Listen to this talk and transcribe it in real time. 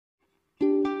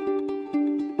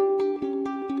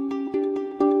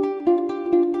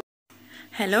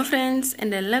Hello friends,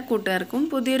 and എല്ലാ കൂട്ടുകാർക്കും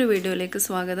പുതിയൊരു വീഡിയോയിലേക്ക്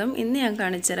സ്വാഗതം. ഇന്ന് ഞാൻ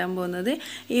കാണിച്ചു തരാൻ പോകുന്നത്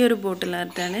ഈ ഒരു ബോട്ടിൽ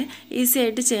ആർട്ടാണ്. ഈസി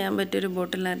ആയിട്ട് ചെയ്യാൻ പറ്റിയ ഒരു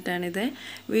ബോട്ടിൽ ആർട്ടാണ് ഇത്.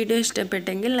 വീഡിയോ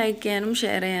ഇഷ്ടപ്പെട്ടെങ്കിൽ ലൈക്ക് ചെയ്യാനും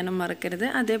ഷെയർ ചെയ്യാനും മറക്കരുത്.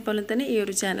 അതേപോലെ തന്നെ ഈ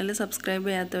ഒരു ചാനൽ സബ്സ്ക്രൈബ്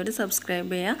ചെയ്യാത്തവർ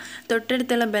സബ്സ്ക്രൈബ് ചെയ്യുക.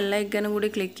 തൊട്ടടുത്തുള്ള ബെൽ ഐക്കണും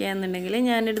കൂടി ക്ലിക്ക് ചെയ്യാന്നുണ്ടെങ്കിൽ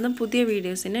ഞാനിടുന്ന പുതിയ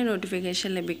വീഡിയോസിന്റെ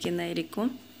നോട്ടിഫിക്കേഷൻ ലഭിക്കുന്നതായിരിക്കും.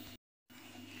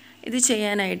 ഇത്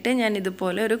ചെയ്യാനായിട്ട് ഞാൻ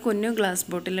ഇതുപോലെ ഒരു കുഞ്ഞു ഗ്ലാസ്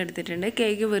ബോട്ടിൽ എടുത്തിട്ടുണ്ട്.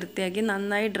 കേക്ക് വൃത്തിയാക്കി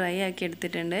നന്നായി ഡ്രൈ ആക്കി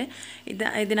എടുത്തിട്ടുണ്ട്.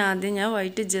 ഇതിനാദ്യം ഞാൻ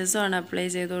വൈറ്റ് ജെസ്സോ ആണ് അപ്ലൈ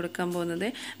ചെയ്ത് കൊടുക്കാൻ പോകുന്നത്.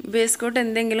 ബേസ് കോട്ട്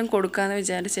എന്തെങ്കിലും കൊടുക്കാമെന്ന്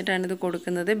വിചാരിച്ചിട്ടാണ് ഇത്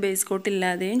കൊടുക്കുന്നത്. ബേസ് കോട്ട്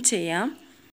ഇല്ലാതെയും ചെയ്യാം.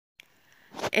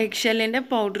 എഗ് ഷെല്ലിൻ്റെ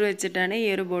പൗഡർ വെച്ചിട്ടാണ് ഈ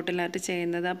ഒരു ബോട്ടിൽ ആർട്ട്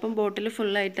ചെയ്യുന്നത്. അപ്പം ബോട്ടിൽ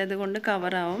ഫുള്ളായിട്ട് അതുകൊണ്ട്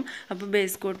കവറാവും. അപ്പോൾ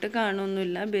ബേസ് കോട്ട്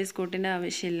കാണുമൊന്നുമില്ല, ബേസ് കോട്ടിൻ്റെ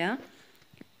ആവശ്യമില്ല.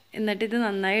 എന്നിട്ട് ഇത്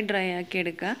നന്നായി ഡ്രൈ ആക്കി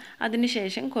എടുക്കുക.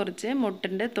 അതിനുശേഷം കുറച്ച്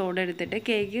മുട്ടൻ്റെ തോടെടുത്തിട്ട്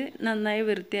കേക്ക് നന്നായി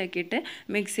വൃത്തിയാക്കിയിട്ട്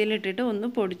മിക്സിയിലിട്ടിട്ട് ഒന്ന്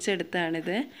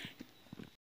പൊടിച്ചെടുത്താണിത്.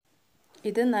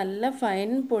 ഇത് നല്ല ഫൈൻ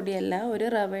പൊടിയല്ല, ഒരു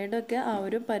റവയുടെ ഒക്കെ ആ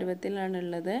ഒരു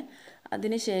പരുവത്തിലാണുള്ളത്.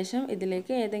 അതിനുശേഷം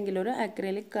ഇതിലേക്ക് ഏതെങ്കിലും ഒരു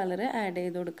അക്രിലിക് കളർ ആഡ്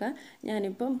ചെയ്ത് കൊടുക്കുക.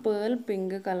 ഞാനിപ്പം പേൾ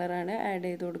പിങ്ക് കളറാണ് ആഡ്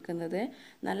ചെയ്ത് കൊടുക്കുന്നത്.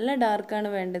 നല്ല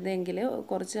ഡാർക്കാണ് വേണ്ടതെങ്കിൽ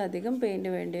കുറച്ച് അധികം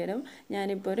പെയിൻറ്റ് വേണ്ടി വരും.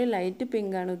 ഞാനിപ്പോൾ ഒരു ലൈറ്റ്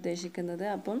പിങ്കാണ് ഉദ്ദേശിക്കുന്നത്.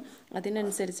 അപ്പം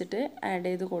അതിനനുസരിച്ചിട്ട് ആഡ്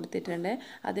ചെയ്ത് കൊടുത്തിട്ടുണ്ട്.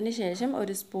 അതിനുശേഷം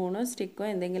ഒരു സ്പൂണോ സ്റ്റിക്കോ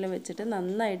എന്തെങ്കിലും വെച്ചിട്ട്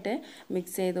നന്നായിട്ട്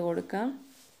മിക്സ് ചെയ്ത് കൊടുക്കാം.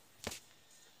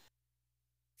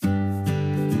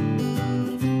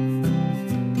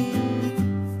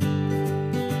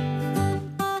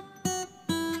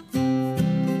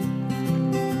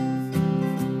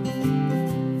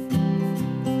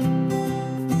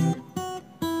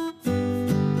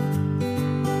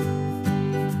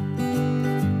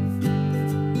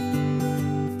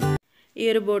 ഈ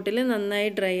ഒരു ബോട്ടിൽ നന്നായി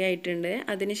ഡ്രൈ ആയിട്ടുണ്ട്.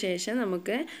 അതിനുശേഷം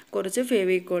നമുക്ക് കുറച്ച്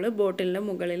ഫെവിക്കോൾ ബോട്ടിലിൻ്റെ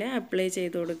മുകളിൽ അപ്ലൈ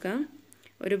ചെയ്ത് കൊടുക്കാം.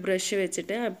 ഒരു ബ്രഷ്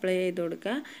വെച്ചിട്ട് അപ്ലൈ ചെയ്ത്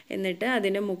കൊടുക്കുക. എന്നിട്ട്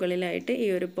അതിൻ്റെ മുകളിലായിട്ട് ഈ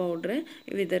ഒരു പൗഡർ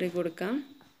വിതറി കൊടുക്കാം.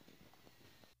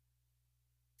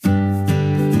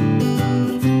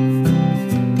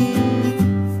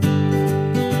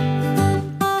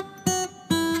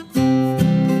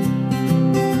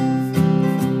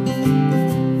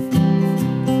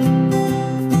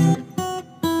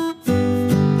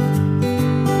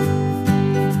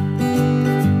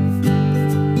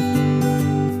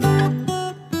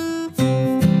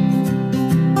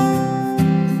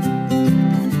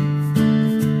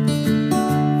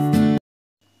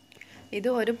 ഇത്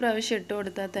ഒരു പ്രാവശ്യം ഇട്ട്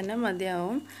കൊടുത്താൽ തന്നെ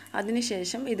മതിയാവും.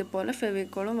 അതിനുശേഷം ഇതുപോലെ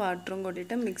ഫെവിക്കോളും വാട്ടറും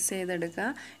കൂടിയിട്ട് മിക്സ് ചെയ്തെടുക്കുക.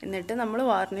 എന്നിട്ട് നമ്മൾ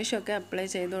വാർണിഷൊക്കെ അപ്ലൈ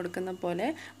ചെയ്ത് കൊടുക്കുന്ന പോലെ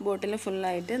ബോട്ടിൽ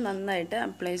ഫുള്ളായിട്ട് നന്നായിട്ട്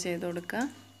അപ്ലൈ ചെയ്ത് കൊടുക്കുക.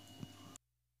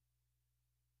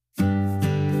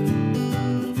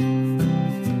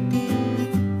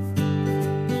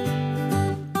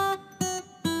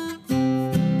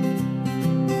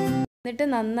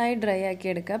 എന്നിട്ട് നന്നായി ഡ്രൈ ആക്കി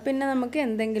എടുക്കുക. പിന്നെ നമുക്ക്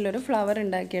എന്തെങ്കിലും ഒരു ഫ്ലവർ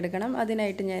ഉണ്ടാക്കിയെടുക്കണം.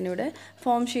 അതിനായിട്ട് ഞാനിവിടെ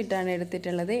ഫോം ഷീറ്റാണ്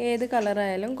എടുത്തിട്ടുള്ളത്. ഏത്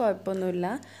കളറായാലും കുഴപ്പമൊന്നുമില്ല.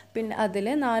 പിന്നെ അതിൽ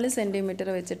 4 സെൻറ്റിമീറ്റർ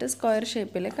വെച്ചിട്ട് സ്ക്വയർ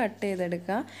ഷേപ്പിൽ കട്ട്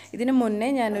ചെയ്തെടുക്കുക. ഇതിന് മുന്നേ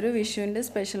ഞാനൊരു വിഷുവിൻ്റെ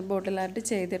സ്പെഷ്യൽ ബോട്ടിൽ ആർട്ട്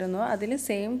ചെയ്തിരുന്നു. അതിൽ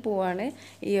സെയിം പൂവാണ്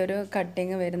ഈ ഒരു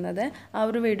കട്ടിങ് വരുന്നത്. ആ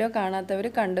ഒരു വീഡിയോ കാണാത്തവർ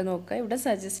കണ്ടു നോക്കുക. ഇവിടെ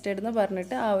സജസ്റ്റഡ് എന്ന്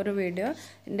പറഞ്ഞിട്ട് ആ ഒരു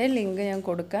വീഡിയോൻ്റെ ലിങ്ക് ഞാൻ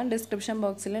കൊടുക്കാം. ഡിസ്ക്രിപ്ഷൻ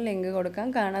ബോക്സിൽ ലിങ്ക് കൊടുക്കാം.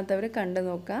 കാണാത്തവർ കണ്ടു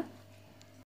നോക്കുക.